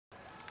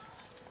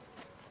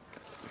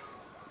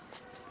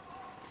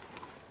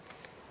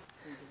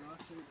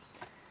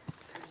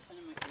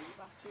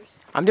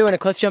I'm doing a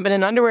cliff jumping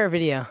in underwear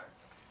video.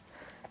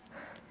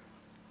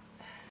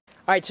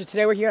 Alright, so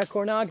today we're here at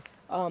Cornog.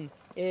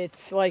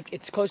 It's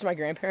close to my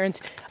grandparents.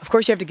 Of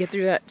course you have to get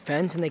through that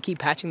fence and they keep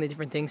patching the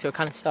different things, so it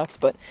kind of sucks,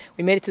 but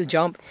we made it to the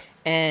jump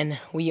and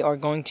we are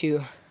going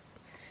to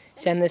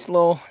send this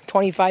little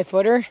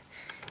 25-footer.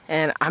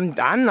 And I'm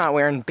not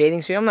wearing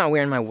bathing suit, I'm not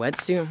wearing my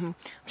wetsuit. I'm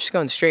just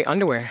going straight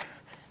underwear.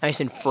 Nice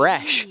and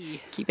fresh.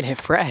 Keeping it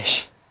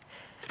fresh.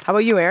 How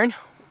about you, Aaron?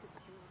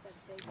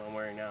 What I'm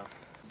wearing now.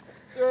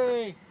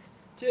 3,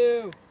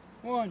 2,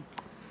 1.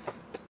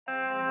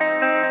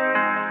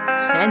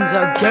 Sends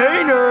a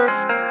gainer.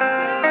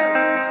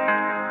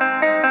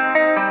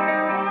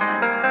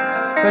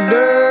 Send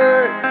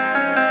it.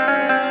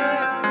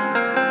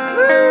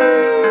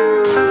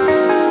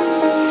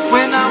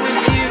 When I'm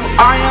with you,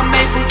 I am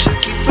able to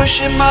keep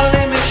pushing my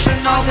limits,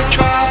 and all the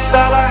drive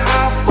that I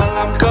have, well,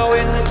 I'm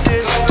going the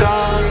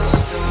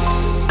distance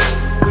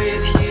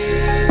with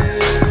you.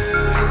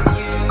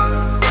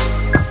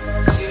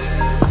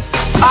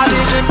 I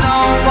didn't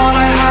know what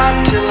I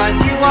had till I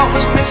knew what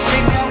was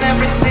missing, and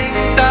everything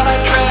that I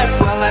dread,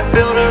 well, I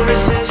built a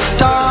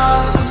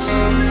resistance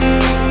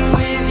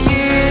with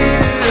you.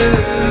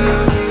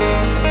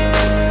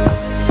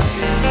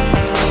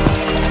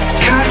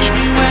 Catch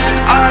me when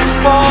I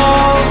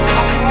fall,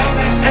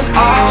 and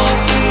I'll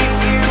keep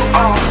you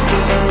on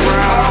the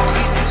ground.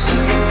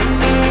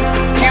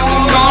 You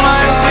were gone,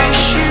 I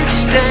wish you'd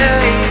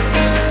stay.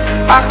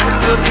 I could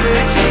look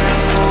at you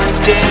for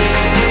days.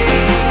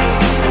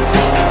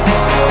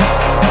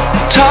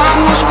 Time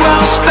was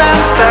well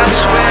spent,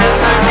 that's when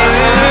I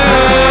knew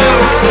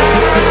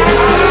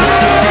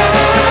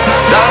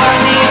that I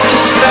need to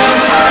spend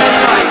my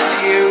life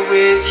here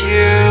with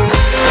you.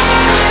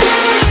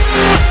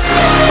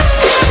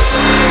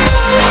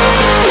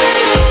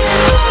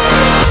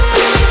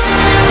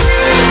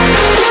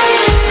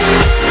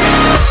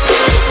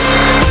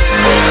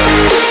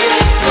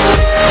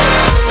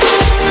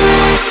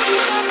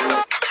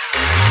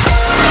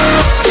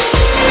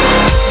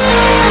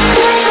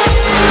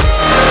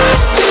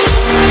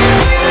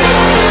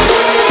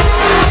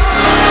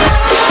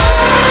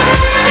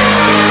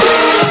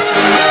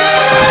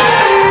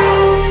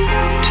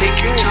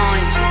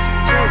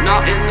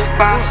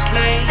 Fast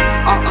lane,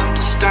 I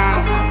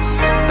understand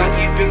that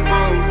you've been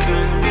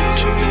broken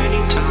too many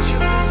times,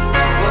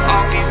 but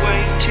I'll be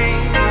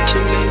waiting to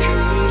mend your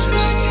wounds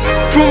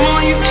from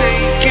all you've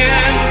taken.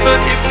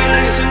 But if we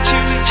listen to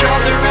each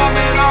other and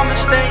admit our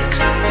mistakes,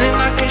 then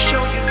I can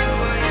show you who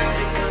I am,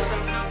 because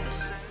I'm not the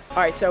same.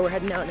 Alright, so we're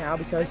heading out now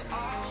because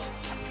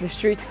the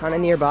street's kind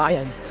of nearby,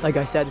 and like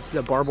I said, this is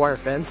a barbed wire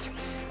fence,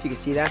 if you can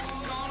see that.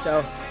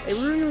 So they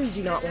really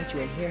do not want you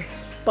in here,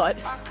 but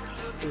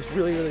it was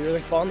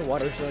really fun. The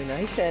water was really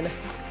nice, and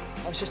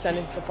I was just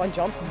sending some fun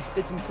jumps and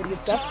did some pretty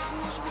good stuff.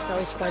 So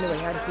let's find a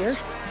way out of here,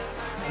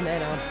 and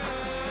then yeah,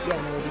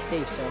 and then we'll be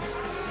safe. So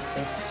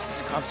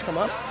if cops come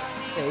up,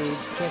 they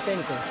can't say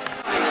anything.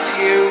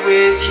 Here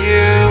with you.